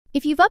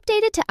If you've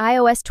updated to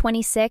iOS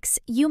 26,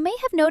 you may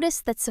have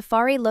noticed that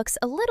Safari looks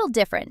a little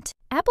different.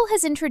 Apple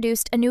has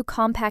introduced a new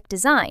compact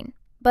design,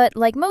 but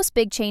like most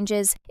big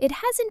changes, it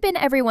hasn't been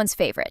everyone's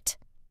favorite.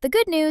 The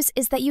good news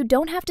is that you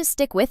don't have to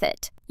stick with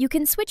it. You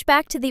can switch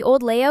back to the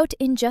old layout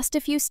in just a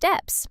few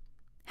steps.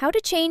 How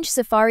to change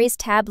Safari's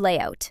tab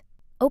layout.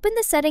 Open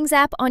the Settings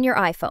app on your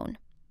iPhone.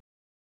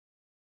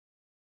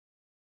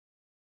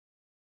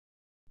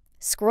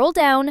 Scroll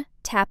down,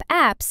 tap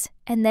Apps,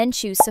 and then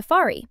choose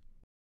Safari.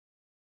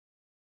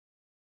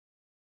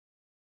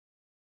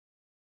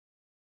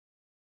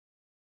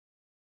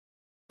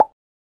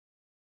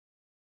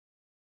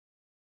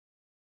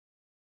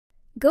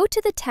 Go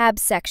to the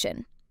Tabs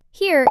section.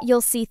 Here,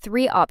 you'll see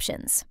three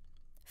options.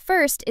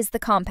 First is the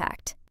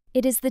Compact.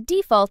 It is the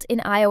default in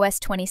iOS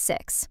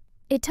 26.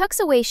 It tucks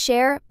away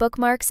Share,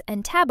 Bookmarks,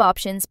 and Tab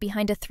options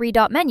behind a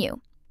three-dot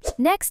menu.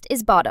 Next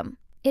is Bottom.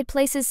 It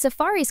places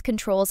Safari's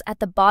controls at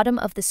the bottom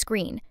of the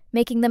screen,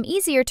 making them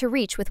easier to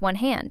reach with one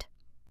hand.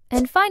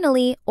 And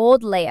finally,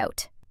 Old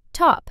Layout.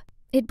 Top.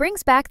 It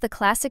brings back the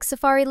classic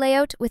Safari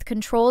layout with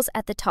controls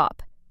at the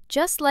top,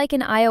 just like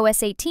in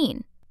iOS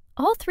 18.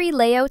 All three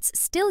layouts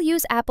still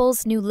use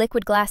Apple's new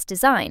liquid glass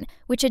design,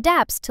 which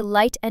adapts to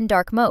light and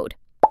dark mode.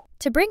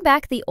 To bring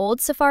back the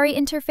old Safari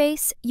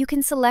interface, you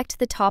can select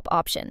the top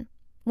option.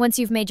 Once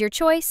you've made your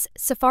choice,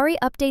 Safari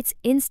updates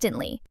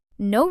instantly.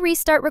 No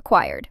restart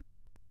required.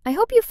 I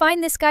hope you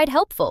find this guide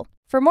helpful.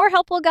 For more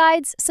helpful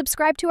guides,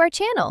 subscribe to our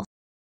channel.